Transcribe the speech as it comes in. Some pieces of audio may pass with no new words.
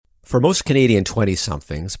For most Canadian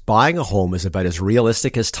 20-somethings, buying a home is about as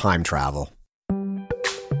realistic as time travel.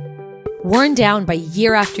 Worn down by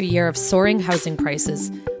year after year of soaring housing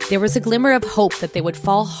prices, there was a glimmer of hope that they would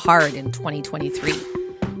fall hard in 2023.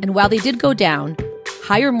 And while they did go down,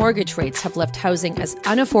 higher mortgage rates have left housing as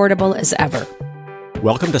unaffordable as ever.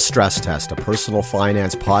 Welcome to Stress Test, a personal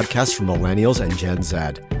finance podcast for millennials and Gen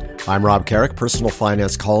Z. I'm Rob Carrick, personal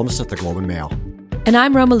finance columnist at the Globe and Mail. And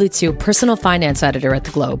I'm Roma Lutzu, personal finance editor at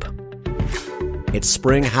the Globe. It's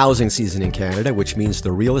spring housing season in Canada, which means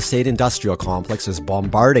the real estate industrial complex is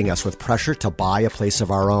bombarding us with pressure to buy a place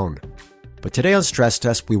of our own. But today on Stress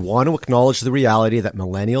Test, we want to acknowledge the reality that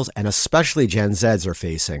millennials and especially Gen Zs are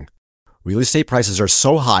facing. Real estate prices are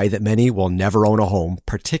so high that many will never own a home,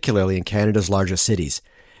 particularly in Canada's largest cities.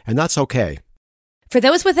 And that's okay. For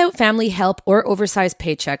those without family help or oversized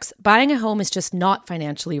paychecks, buying a home is just not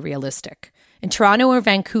financially realistic. In Toronto or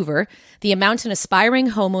Vancouver, the amount an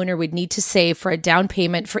aspiring homeowner would need to save for a down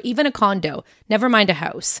payment for even a condo, never mind a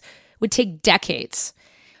house, would take decades.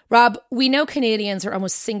 Rob, we know Canadians are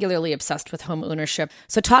almost singularly obsessed with home ownership.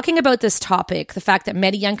 So talking about this topic, the fact that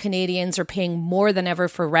many young Canadians are paying more than ever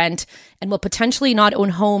for rent and will potentially not own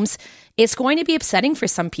homes, it's going to be upsetting for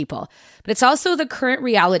some people. But it's also the current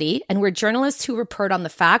reality, and we're journalists who report on the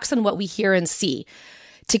facts and what we hear and see.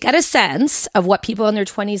 To get a sense of what people in their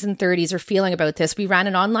 20s and 30s are feeling about this, we ran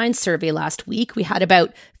an online survey last week. We had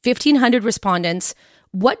about 1,500 respondents.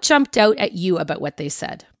 What jumped out at you about what they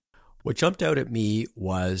said? What jumped out at me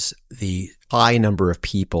was the high number of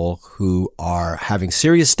people who are having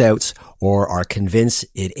serious doubts or are convinced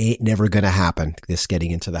it ain't never going to happen, this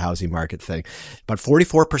getting into the housing market thing. But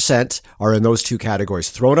 44% are in those two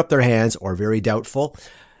categories, throwing up their hands or very doubtful.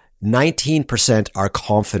 19% are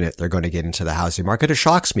confident they're going to get into the housing market. It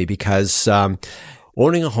shocks me because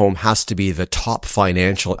owning a home has to be the top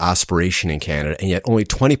financial aspiration in Canada, and yet only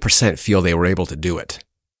 20% feel they were able to do it.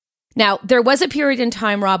 Now, there was a period in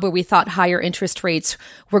time, Rob, where we thought higher interest rates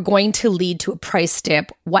were going to lead to a price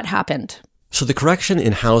dip. What happened? So the correction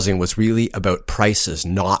in housing was really about prices,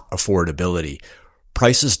 not affordability.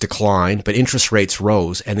 Prices declined, but interest rates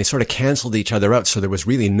rose, and they sort of canceled each other out, so there was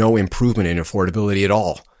really no improvement in affordability at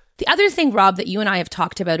all. The other thing, Rob, that you and I have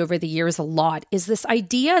talked about over the years a lot is this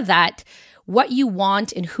idea that what you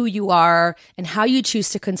want and who you are and how you choose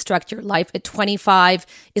to construct your life at 25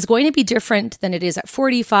 is going to be different than it is at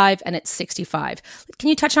 45 and at 65. Can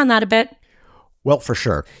you touch on that a bit? Well, for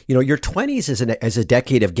sure. You know, your 20s is a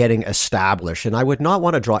decade of getting established, and I would not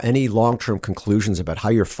want to draw any long-term conclusions about how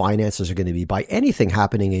your finances are going to be by anything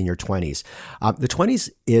happening in your 20s. The 20s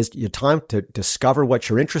is your time to discover what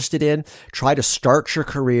you're interested in, try to start your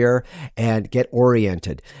career, and get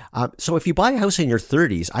oriented. So if you buy a house in your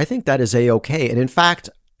 30s, I think that is A-okay. And in fact,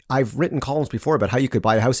 I've written columns before about how you could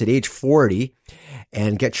buy a house at age 40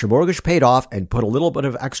 and get your mortgage paid off and put a little bit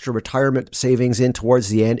of extra retirement savings in towards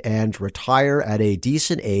the end and retire at a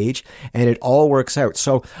decent age, and it all works out.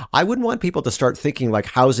 So I wouldn't want people to start thinking like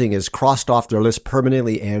housing is crossed off their list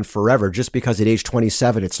permanently and forever just because at age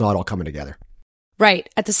 27 it's not all coming together. Right.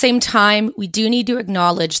 At the same time, we do need to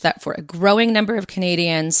acknowledge that for a growing number of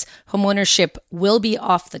Canadians, homeownership will be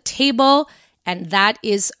off the table. And that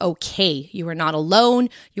is okay. You are not alone.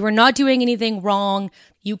 You are not doing anything wrong.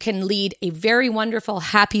 You can lead a very wonderful,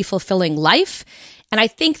 happy, fulfilling life. And I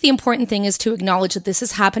think the important thing is to acknowledge that this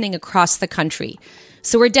is happening across the country.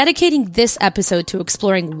 So we're dedicating this episode to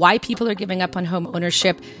exploring why people are giving up on home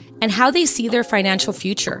ownership and how they see their financial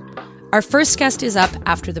future. Our first guest is up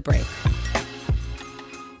after the break.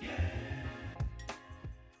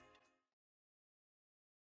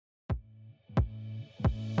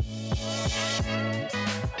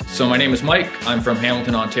 So my name is Mike. I'm from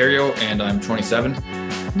Hamilton, Ontario, and I'm 27.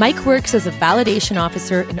 Mike works as a validation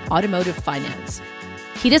officer in automotive finance.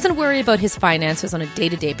 He doesn't worry about his finances on a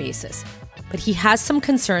day-to-day basis, but he has some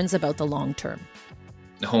concerns about the long term.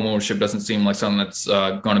 Home ownership doesn't seem like something that's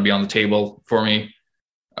going to be on the table for me,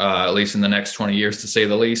 at least in the next 20 years, to say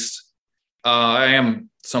the least. I am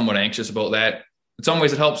somewhat anxious about that. In some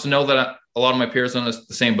ways, it helps to know that a lot of my peers are on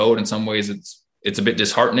the same boat. In some ways, it's a bit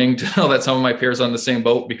disheartening to know that some of my peers are on the same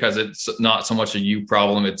boat because it's not so much a you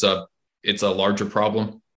problem. It's a larger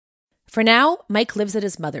problem. For now, Mike lives at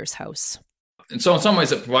his mother's house. And so in some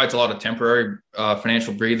ways it provides a lot of temporary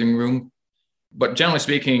financial breathing room. But generally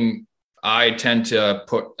speaking, I tend to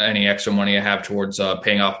put any extra money I have towards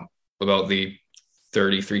paying off about the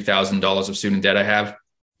 $33,000 of student debt I have.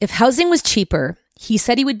 If housing was cheaper, he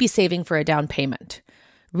said he would be saving for a down payment.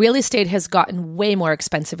 Real estate has gotten way more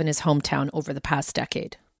expensive in his hometown over the past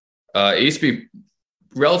decade. It used to be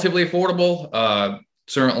relatively affordable.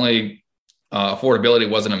 Certainly Affordability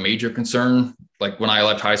wasn't a major concern. Like when I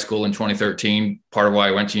left high school in 2013, part of why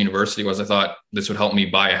I went to university was I thought this would help me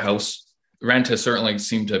buy a house. Rent has certainly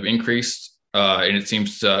seemed to have increased, and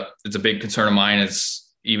it's a big concern of mine. Is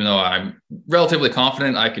even though I'm relatively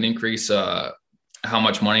confident I can increase how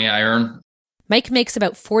much money I earn. Mike makes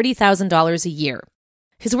about $40,000 a year.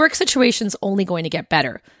 His work situation's only going to get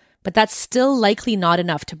better, but that's still likely not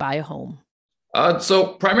enough to buy a home.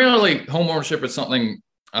 So primarily home ownership is something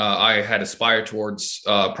I had aspired towards,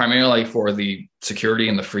 primarily for the security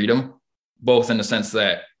and the freedom, both in the sense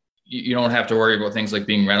that you don't have to worry about things like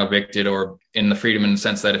being rent evicted, or in the freedom in the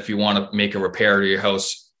sense that if you want to make a repair to your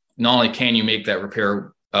house, not only can you make that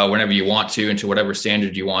repair whenever you want to and to whatever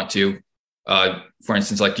standard you want to. For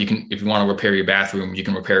instance, like if you want to repair your bathroom, you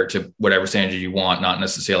can repair it to whatever standard you want, not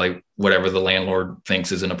necessarily whatever the landlord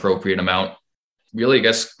thinks is an appropriate amount. Really, I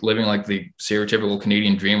guess living like the stereotypical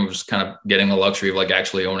Canadian dream of just kind of getting the luxury of like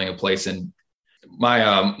actually owning a place. And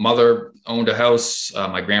my mother owned a house.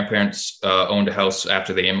 My grandparents owned a house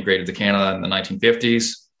after they immigrated to Canada in the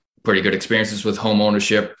 1950s. Pretty good experiences with home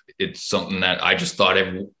ownership. It's something that I just thought,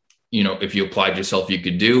 if you applied yourself, you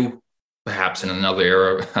could do. Perhaps in another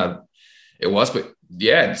era, it was. But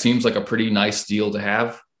yeah, it seems like a pretty nice deal to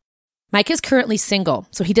have. Mike is currently single,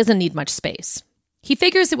 so he doesn't need much space. He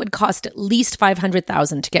figures it would cost at least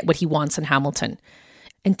 $500,000 to get what he wants in Hamilton,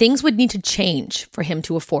 and things would need to change for him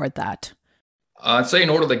to afford that. I'd say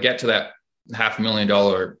in order to get to that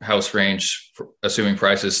 $500,000 house range, assuming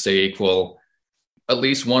prices stay equal, at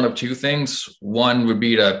least one of two things. One would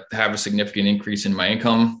be to have a significant increase in my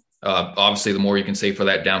income. Obviously, the more you can save for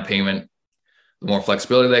that down payment, the more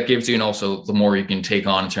flexibility that gives you, and also the more you can take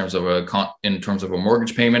on in terms of a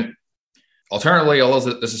mortgage payment. Alternatively,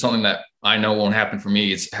 although this is something that I know won't happen for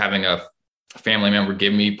me, it's having a family member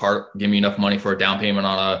give me enough money for a down payment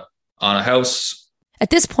on a house. At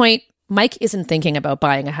this point, Mike isn't thinking about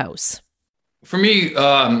buying a house. For me,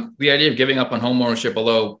 the idea of giving up on home ownership,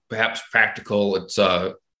 although perhaps practical, it's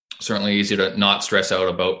certainly easy to not stress out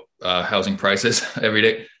about housing prices every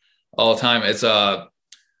day, all the time.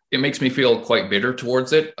 It makes me feel quite bitter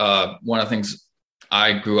towards it. One of the things,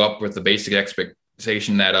 I grew up with the basic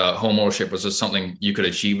expectation that home ownership was just something you could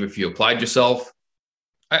achieve if you applied yourself.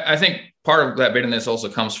 I think part of that bitterness also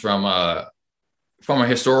comes from a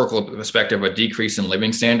historical perspective, a decrease in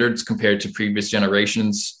living standards compared to previous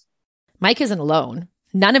generations. Mike isn't alone.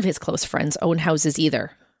 None of his close friends own houses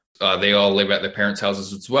either. They all live at their parents'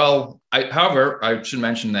 houses as well. However, I should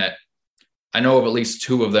mention that I know of at least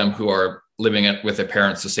two of them who are living with their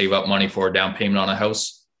parents to save up money for a down payment on a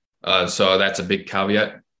house. So that's a big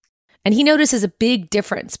caveat. And he notices a big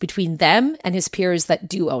difference between them and his peers that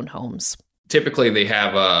do own homes. Typically, they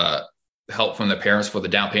have help from their parents for the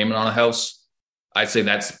down payment on a house. I'd say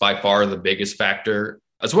that's by far the biggest factor.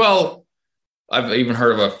 As well, I've even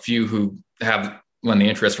heard of a few who have, when the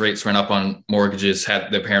interest rates went up on mortgages,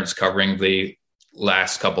 had their parents covering the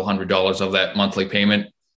last couple $100s of that monthly payment.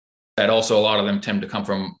 That also, a lot of them tend to come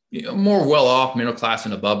from more well-off, middle class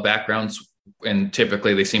and above backgrounds. And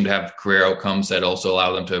typically, they seem to have career outcomes that also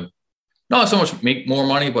allow them to not so much make more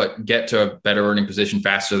money, but get to a better earning position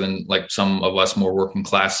faster than like some of us more working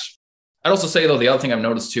class. I'd also say, though, the other thing I've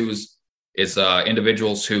noticed too is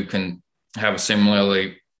individuals who can have a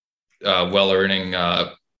similarly well-earning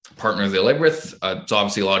partner they live with. It's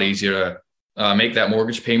obviously a lot easier to make that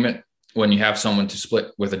mortgage payment when you have someone to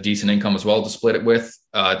split with a decent income as well to split it with.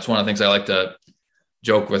 It's one of the things I like to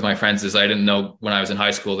joke with my friends is I didn't know when I was in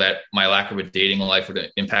high school that my lack of a dating life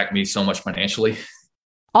would impact me so much financially.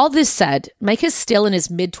 All this said, Mike is still in his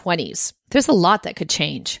mid-20s. There's a lot that could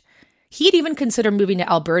change. He'd even consider moving to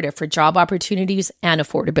Alberta for job opportunities and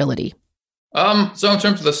affordability. So in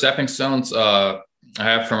terms of the stepping stones I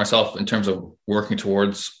have for myself in terms of working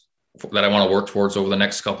towards that I want to work towards over the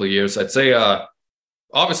next couple of years, I'd say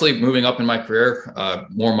obviously moving up in my career,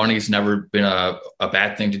 more money's never been a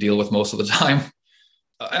bad thing to deal with most of the time.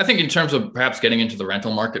 I think in terms of perhaps getting into the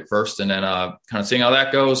rental market first and then kind of seeing how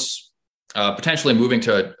that goes. Potentially moving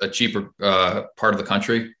to a cheaper part of the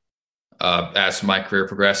country as my career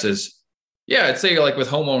progresses. Yeah, I'd say like with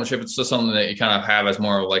home ownership, it's just something that you kind of have as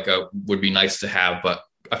more like would be nice to have. But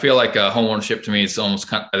I feel like home ownership to me is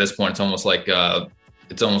almost at this point, it's almost like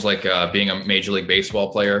being a Major League Baseball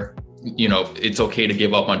player. It's okay to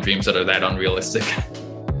give up on dreams that are that unrealistic.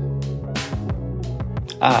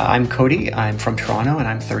 I'm Cody. I'm from Toronto and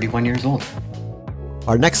I'm 31 years old.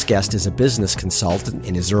 Our next guest is a business consultant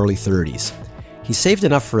in his early 30s. He saved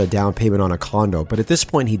enough for a down payment on a condo, but at this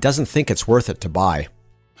point he doesn't think it's worth it to buy.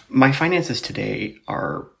 My finances today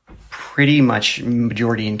are pretty much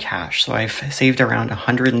majority in cash. So I've saved around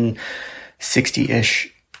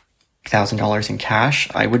 $160-ish $1,000 in cash,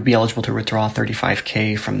 I would be eligible to withdraw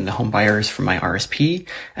 $35K from the home buyers from my RSP,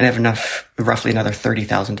 and I have roughly another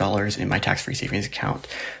 $30,000 in my tax-free savings account,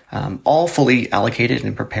 all fully allocated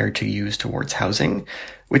and prepared to use towards housing,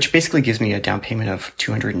 which basically gives me a down payment of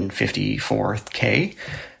 $254K.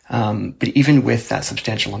 But even with that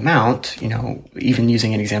substantial amount, even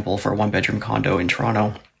using an example for a one-bedroom condo in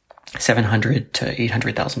Toronto, $700,000 to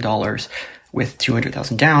 $800,000 with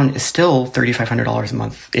 $200,000 down is still $3,500 a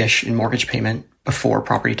month-ish in mortgage payment before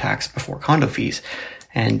property tax, before condo fees.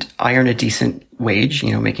 And I earn a decent wage,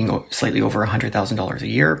 making slightly over $100,000 a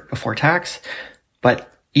year before tax.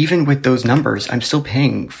 But even with those numbers, I'm still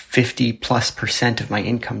paying 50+% of my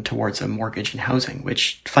income towards a mortgage and housing,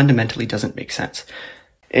 which fundamentally doesn't make sense.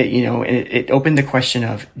 It opened the question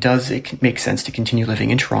of, does it make sense to continue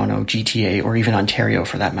living in Toronto, GTA, or even Ontario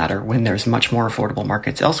for that matter, when there's much more affordable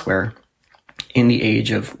markets elsewhere in the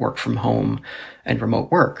age of work from home and remote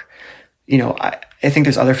work? I think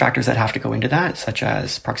there's other factors that have to go into that, such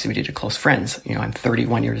as proximity to close friends. I'm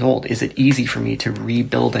 31 years old. Is it easy for me to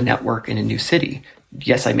rebuild a network in a new city?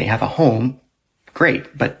 Yes, I may have a home.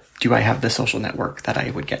 Great. But do I have the social network that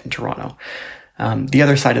I would get in Toronto? The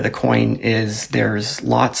other side of the coin is there's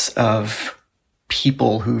lots of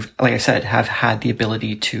people who, like I said, have had the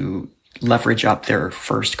ability to leverage up their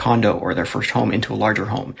first condo or their first home into a larger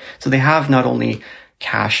home. So they have not only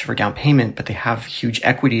cash for down payment, but they have huge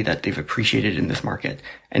equity that they've appreciated in this market.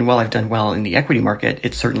 And while I've done well in the equity market,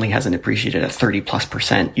 it certainly hasn't appreciated at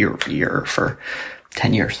 30+% year over year for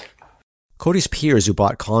 10 years. Cody's peers who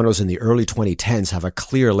bought condos in the early 2010s have a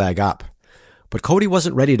clear leg up. But Cody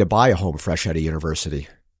wasn't ready to buy a home fresh out of university.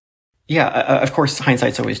 Yeah, of course,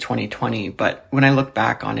 hindsight's always 20/20. But when I look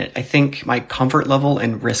back on it, I think my comfort level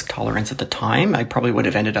and risk tolerance at the time, I probably would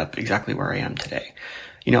have ended up exactly where I am today.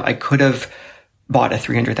 I could have bought a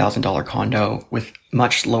 $300,000 condo with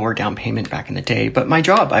much lower down payment back in the day. But my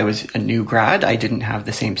job, I was a new grad. I didn't have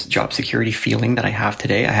the same job security feeling that I have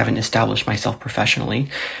today. I haven't established myself professionally.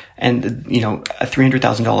 And, a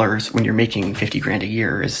 $300,000 when you're making 50 grand a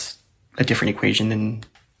year is a different equation than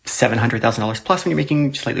 $700,000 plus when you're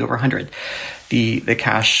making slightly over 100. The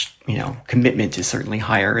cash, commitment is certainly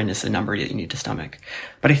higher and it's a number that you need to stomach.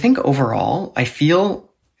 But I think overall, I feel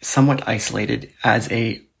somewhat isolated as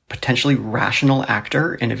a potentially rational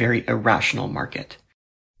actor in a very irrational market.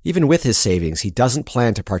 Even with his savings, he doesn't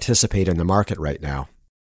plan to participate in the market right now.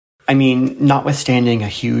 I mean, notwithstanding a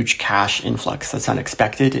huge cash influx that's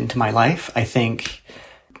unexpected into my life, I think,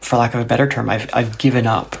 for lack of a better term, I've given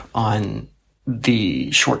up on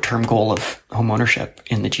the short-term goal of homeownership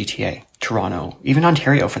in the GTA, Toronto, even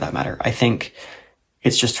Ontario for that matter. I think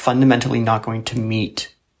it's just fundamentally not going to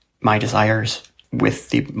meet my desires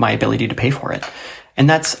with my ability to pay for it. And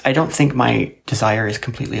I don't think my desire is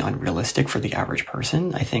completely unrealistic for the average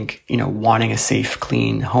person. I think, wanting a safe,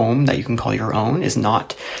 clean home that you can call your own is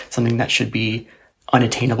not something that should be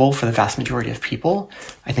unattainable for the vast majority of people.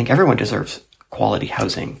 I think everyone deserves quality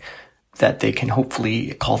housing that they can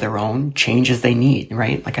hopefully call their own, change as they need,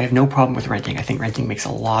 right? Like I have no problem with renting. I think renting makes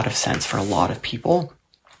a lot of sense for a lot of people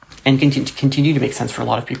and continue to make sense for a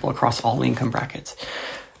lot of people across all income brackets.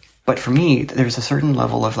 But for me, there's a certain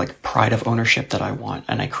level of pride of ownership that I want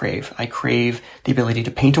and I crave. I crave the ability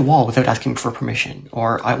to paint a wall without asking for permission,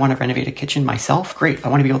 or I want to renovate a kitchen myself. Great. I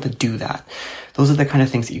want to be able to do that. Those are the kind of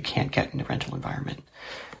things that you can't get in a rental environment.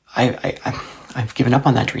 I've given up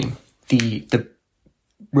on that dream. The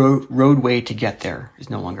roadway to get there is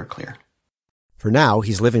no longer clear. For now,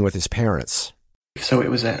 he's living with his parents. So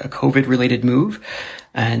it was a COVID-related move,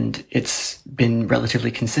 and it's been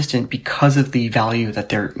relatively consistent because of the value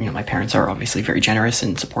that my parents are obviously very generous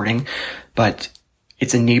and supporting, but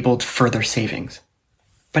it's enabled further savings.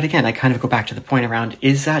 But again, I kind of go back to the point around,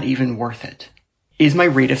 is that even worth it? Is my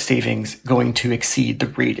rate of savings going to exceed the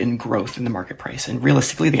rate in growth in the market price? And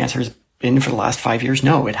realistically, the answer has been for the last 5 years,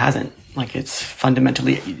 no, it hasn't.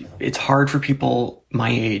 It's hard for people my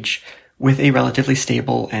age with a relatively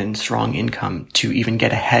stable and strong income to even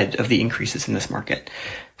get ahead of the increases in this market.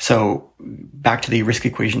 So back to the risk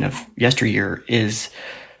equation of yesteryear is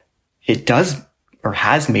it does or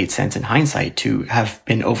has made sense in hindsight to have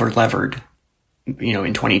been over levered,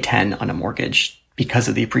 in 2010 on a mortgage because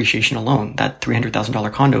of the appreciation alone. That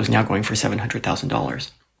 $300,000 condo is now going for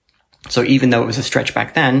 $700,000. So even though it was a stretch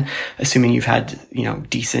back then, assuming you've had,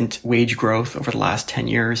 decent wage growth over the last 10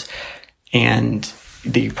 years and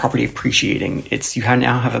the property appreciating, you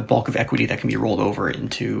now have a bulk of equity that can be rolled over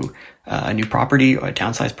into a new property, or a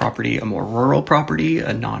downsized property, a more rural property,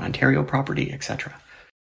 a non-Ontario property, etc.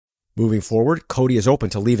 Moving forward, Cody is open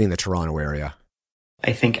to leaving the Toronto area.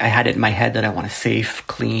 I think I had it in my head that I want a safe,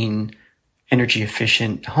 clean, energy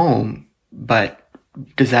efficient home, but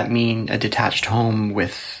does that mean a detached home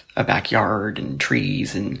with a backyard and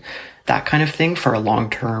trees and that kind of thing for a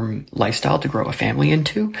long-term lifestyle to grow a family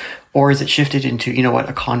into? Or is it shifted into, you know what,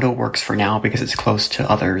 a condo works for now because it's close to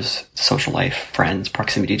others, social life, friends,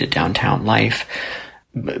 proximity to downtown life.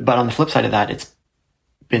 But on the flip side of that, it's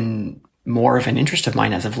been more of an interest of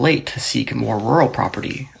mine as of late to seek more rural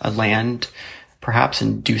property, a land perhaps,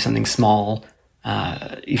 and do something small,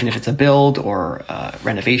 even if it's a build or a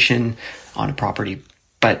renovation on a property.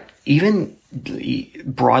 But even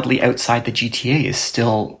broadly outside the GTA is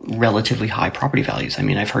still relatively high property values. I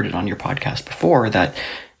mean, I've heard it on your podcast before that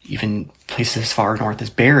even places as far north as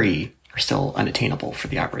Barrie are still unattainable for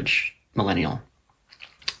the average millennial.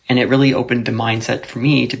 And it really opened the mindset for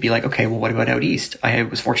me to be like, okay, well, what about out east? I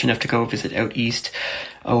was fortunate enough to go visit out east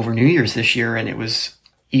over New Year's this year, and it was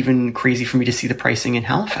even crazy for me to see the pricing in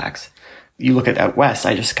Halifax. You look at out west,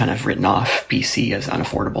 I just kind of written off BC as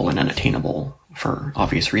unaffordable and unattainable for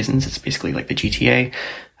obvious reasons. It's basically like the GTA.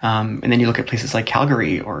 And then you look at places like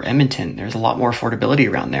Calgary or Edmonton, there's a lot more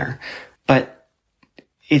affordability around there. But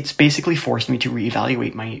it's basically forced me to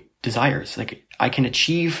reevaluate my desires. Like, I can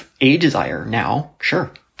achieve a desire now,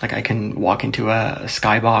 sure. Like, I can walk into a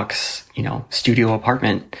skybox, studio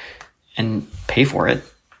apartment and pay for it.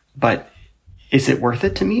 But is it worth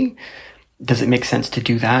it to me? Does it make sense to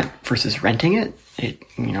do that versus renting it?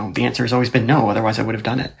 The answer has always been no. Otherwise, I would have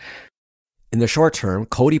done it. In the short term,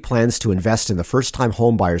 Cody plans to invest in the first-time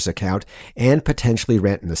homebuyers account and potentially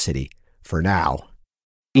rent in the city. For now.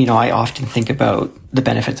 I often think about the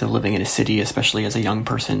benefits of living in a city, especially as a young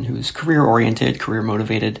person who's career-oriented,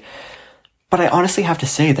 career-motivated. But I honestly have to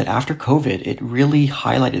say that after COVID, it really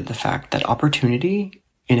highlighted the fact that opportunity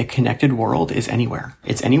in a connected world is anywhere.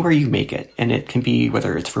 It's anywhere you make it. And it can be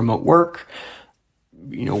whether it's remote work,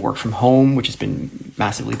 work from home, which has been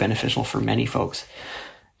massively beneficial for many folks.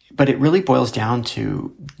 But it really boils down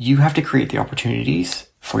to you have to create the opportunities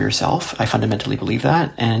for yourself. I fundamentally believe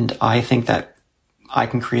that. And I think that I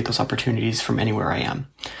can create those opportunities from anywhere I am.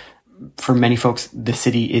 For many folks, the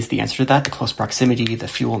city is the answer to that, the close proximity, the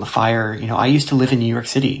fuel and the fire. I used to live in New York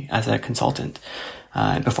City as a consultant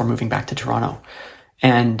before moving back to Toronto.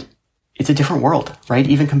 And it's a different world, right?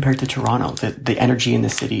 Even compared to Toronto, the energy in the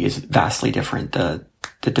city is vastly different. The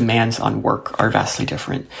demands on work are vastly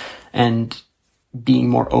different. And being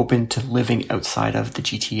more open to living outside of the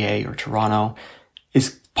GTA or Toronto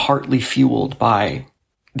is partly fueled by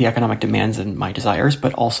the economic demands and my desires,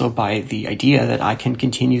 but also by the idea that I can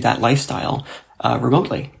continue that lifestyle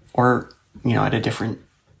remotely or, at a different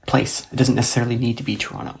place. It doesn't necessarily need to be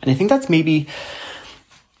Toronto. And I think that's maybe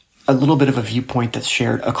a little bit of a viewpoint that's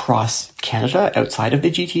shared across Canada outside of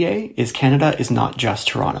the GTA is Canada is not just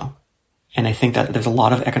Toronto. And I think that there's a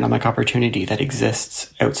lot of economic opportunity that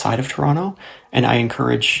exists outside of Toronto. And I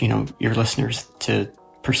encourage, your listeners to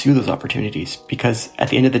pursue those opportunities because at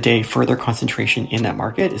the end of the day, further concentration in that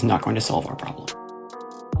market is not going to solve our problem.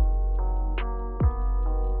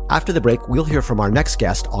 After the break, we'll hear from our next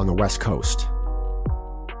guest on the West Coast.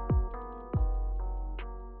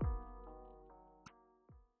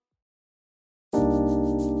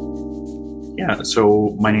 Yeah,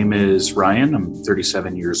 so my name is Ryan. I'm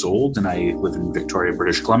 37 years old and I live in Victoria,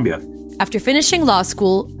 British Columbia. After finishing law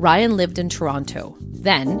school, Ryan lived in Toronto.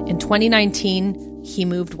 Then, in 2019, he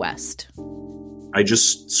moved west. I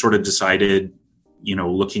just sort of decided,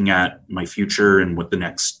 looking at my future and what the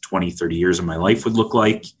next 20, 30 years of my life would look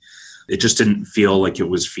like, it just didn't feel like it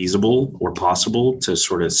was feasible or possible to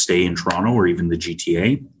sort of stay in Toronto or even the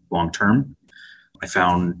GTA long term. I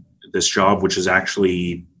found this job, which is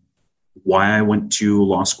actually why I went to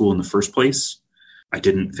law school in the first place. I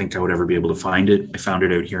didn't think I would ever be able to find it. I found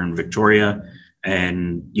it out here in Victoria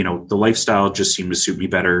and, the lifestyle just seemed to suit me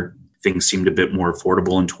better. Things seemed a bit more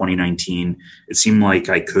affordable in 2019. It seemed like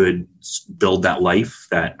I could build that life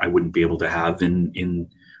that I wouldn't be able to have in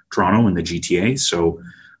Toronto and the GTA. So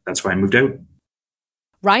that's why I moved out.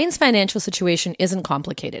 Ryan's financial situation isn't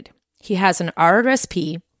complicated. He has an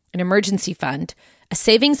RRSP, an emergency fund, a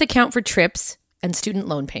savings account for trips, and student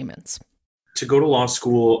loan payments. To go to law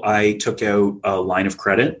school, I took out a line of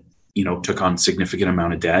credit, took on significant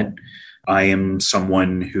amount of debt. I am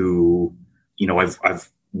someone who, I've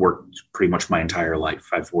worked pretty much my entire life.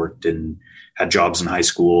 I've worked and had jobs in high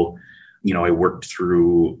school. I worked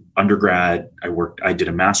through undergrad. I did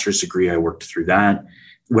a master's degree. I worked through that.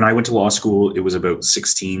 When I went to law school, it was about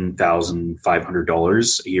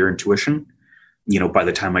 $16,500 a year in tuition. By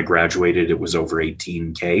the time I graduated, it was over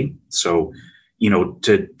 $18,000. So,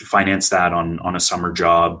 to finance that on a summer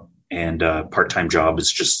job and a part-time job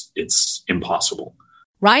is it's impossible.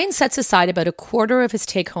 Ryan sets aside about a quarter of his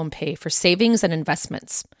take-home pay for savings and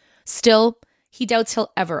investments. Still, he doubts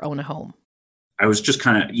he'll ever own a home. I was just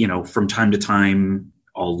kind of, from time to time,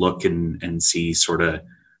 I'll look and see sort of,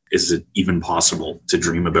 is it even possible to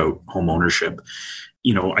dream about home ownership?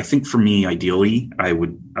 I think for me, ideally, I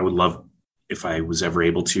would love if I was ever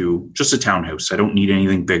able to, just a townhouse. I don't need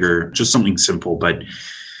anything bigger, just something simple. But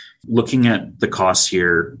looking at the costs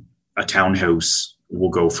here, a townhouse will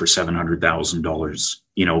go for $700,000.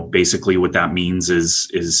 Basically what that means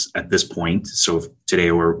is at this point, so if today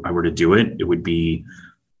I were to do it, it would be,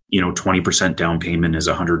 20% down payment is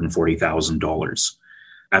 $140,000.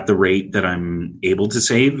 At the rate that I'm able to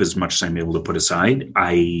save, as much as I'm able to put aside,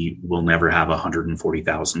 I will never have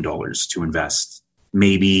 $140,000 to invest.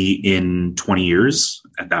 Maybe in 20 years,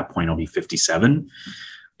 at that point, I'll be 57.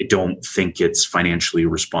 I don't think it's financially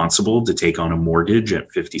responsible to take on a mortgage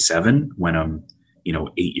at 57 when I'm,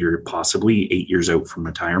 possibly 8 years out from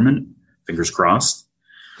retirement, fingers crossed.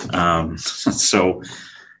 So,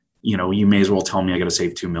 you may as well tell me I got to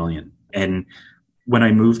save $2 million. And when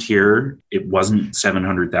I moved here, it wasn't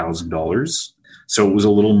 $700,000. So it was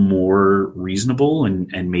a little more reasonable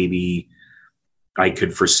and maybe I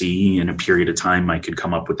could foresee in a period of time, I could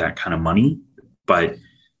come up with that kind of money. But,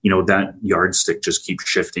 that yardstick just keeps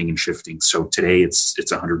shifting and shifting. So today it's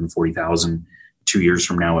 140,000. 2 years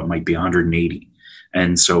from now, it might be 180.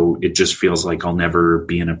 And so it just feels like I'll never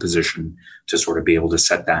be in a position to sort of be able to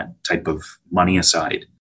set that type of money aside.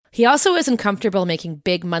 He also isn't comfortable making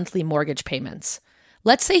big monthly mortgage payments.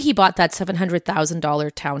 Let's say he bought that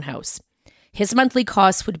 $700,000 townhouse. His monthly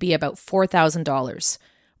costs would be about $4,000.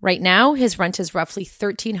 Right now, his rent is roughly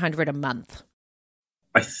 $1,300 a month.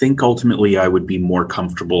 I think ultimately I would be more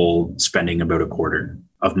comfortable spending about a quarter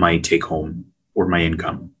of my take home or my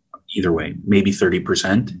income. Either way, maybe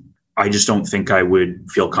 30%. I just don't think I would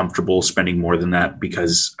feel comfortable spending more than that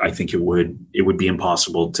because I think it would be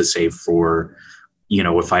impossible to save for,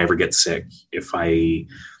 if I ever get sick, if I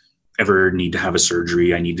ever need to have a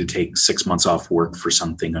surgery, I need to take 6 months off work for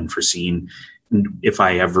something unforeseen. And if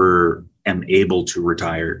I ever am able to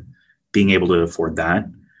retire, being able to afford that,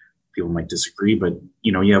 people might disagree, but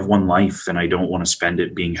you have one life and I don't want to spend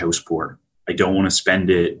it being house poor. I don't want to spend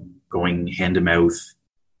it going hand to mouth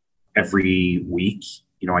every week.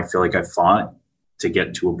 I feel like I've fought to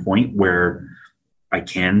get to a point where I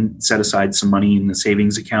can set aside some money in the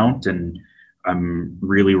savings account, and I'm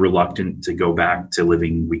really reluctant to go back to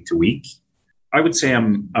living week to week. I would say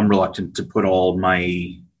I'm reluctant to put all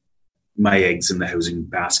my eggs in the housing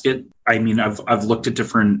basket. I mean, I've looked at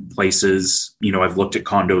different places. I've looked at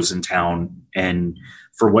condos in town, and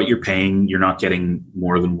for what you're paying, you're not getting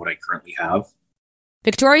more than what I currently have.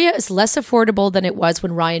 Victoria is less affordable than it was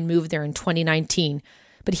when Ryan moved there in 2019,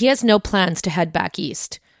 but he has no plans to head back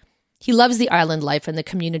east. He loves the island life and the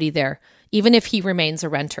community there, even if he remains a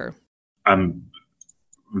renter. I'm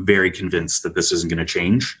very convinced that this isn't going to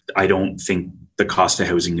change. I don't think the cost of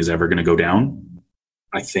housing is ever going to go down.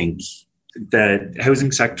 I think the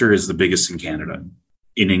housing sector is the biggest in Canada,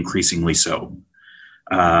 and increasingly so.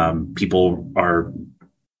 People are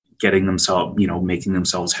getting themselves, making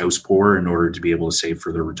themselves house poor in order to be able to save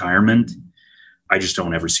for their retirement. I just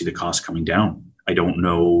don't ever see the cost coming down. I don't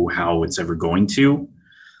know how it's ever going to.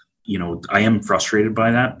 I am frustrated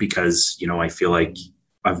by that because, I feel like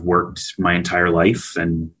I've worked my entire life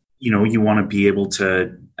and, you want to be able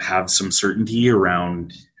to have some certainty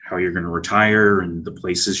around how you're going to retire and the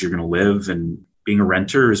places you're going to live. And being a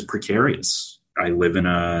renter is precarious. I live in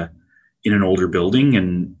an older building,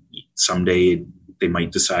 and someday they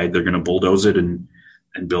might decide they're going to bulldoze it and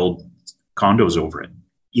build condos over it.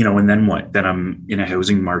 And then what? Then I'm in a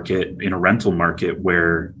housing market, in a rental market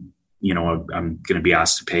where, I'm going to be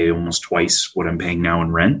asked to pay almost twice what I'm paying now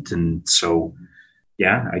in rent. And so,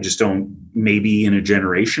 I just don't, maybe in a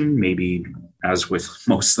generation, maybe as with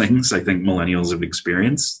most things, I think millennials have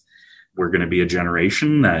experienced, we're going to be a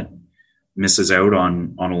generation that misses out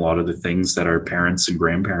on a lot of the things that our parents and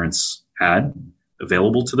grandparents had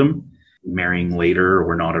available to them. Marrying later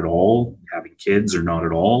or not at all, having kids or not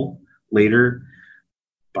at all later,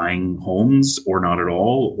 buying homes or not at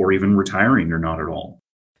all, or even retiring or not at all.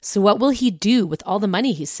 So what will he do with all the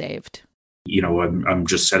money he saved? I'm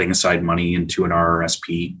just setting aside money into an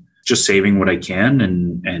RRSP, just saving what I can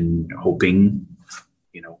and hoping,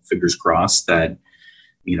 fingers crossed that,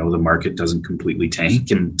 the market doesn't completely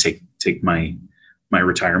tank and take my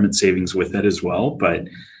retirement savings with it as well. But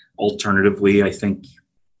alternatively, I think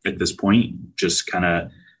at this point, just kind of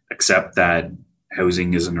accept that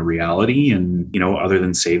housing isn't a reality. And, other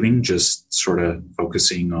than saving, just sort of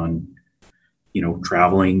focusing on,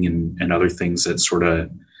 traveling and other things that sort of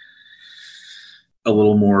a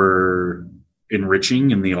little more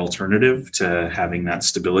enriching and the alternative to having that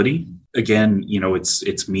stability. Again,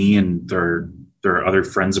 it's me, and there are other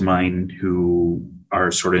friends of mine who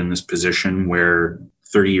are sort of in this position where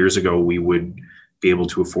 30 years ago we would be able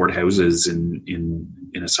to afford houses in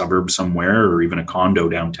a suburb somewhere, or even a condo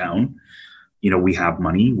downtown. We have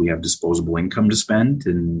money, we have disposable income to spend,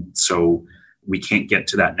 and so we can't get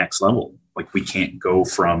to that next level. Like, we can't go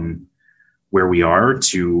from where we are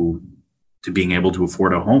to being able to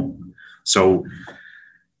afford a home. So,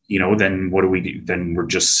 then what do we do? Then we're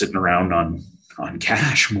just sitting around on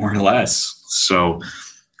cash, more or less, so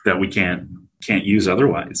that we can't use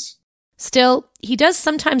otherwise. Still, he does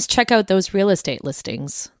sometimes check out those real estate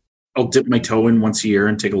listings. I'll dip my toe in once a year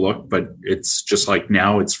and take a look, but it's just like,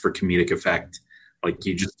 now it's for comedic effect. Like,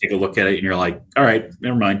 you just take a look at it and you're like, all right,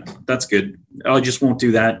 never mind. That's good. I just won't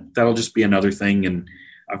do that. That'll just be another thing. And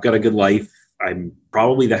I've got a good life. I'm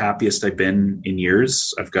probably the happiest I've been in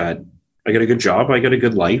years. I got a good job. I got a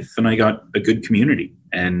good life, and I got a good community.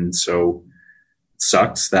 And so it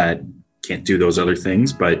sucks that can't do those other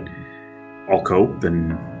things, but I'll cope.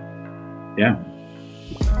 And yeah.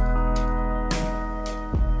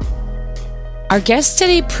 Our guests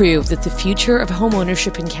today prove that the future of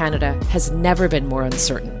homeownership in Canada has never been more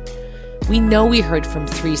uncertain. We know we heard from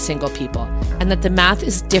 3 single people, and that the math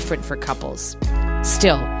is different for couples.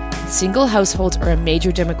 Still, single households are a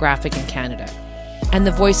major demographic in Canada, and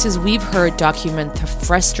the voices we've heard document the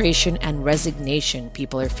frustration and resignation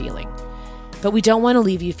people are feeling. But we don't want to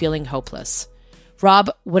leave you feeling hopeless. Rob,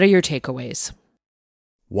 what are your takeaways?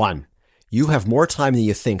 1. You have more time than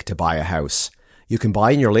you think to buy a house. You can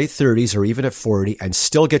buy in your late 30s or even at 40 and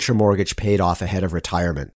still get your mortgage paid off ahead of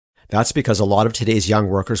retirement. That's because a lot of today's young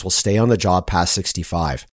workers will stay on the job past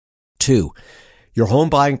 65. 2. Your home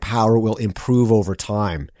buying power will improve over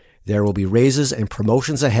time. There will be raises and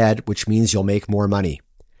promotions ahead, which means you'll make more money.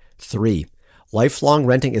 3. Lifelong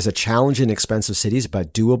renting is a challenge in expensive cities,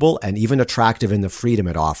 but doable and even attractive in the freedom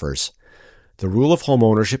it offers. The rule of home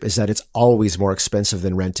ownership is that it's always more expensive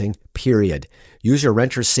than renting, period. Use your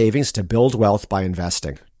renter's savings to build wealth by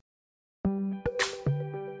investing.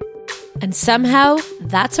 And somehow,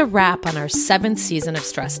 that's a wrap on our 7th season of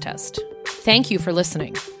Stress Test. Thank you for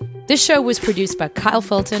listening. This show was produced by Kyle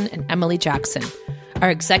Fulton and Emily Jackson.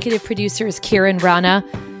 Our executive producer is Kieran Rana.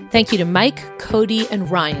 Thank you to Mike, Cody,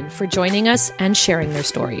 and Ryan for joining us and sharing their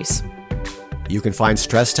stories. You can find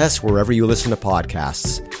Stress Tests wherever you listen to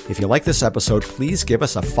podcasts. If you like this episode, please give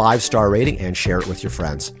us a 5-star rating and share it with your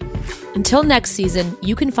friends. Until next season,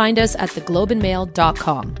 you can find us at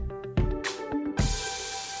theglobeandmail.com.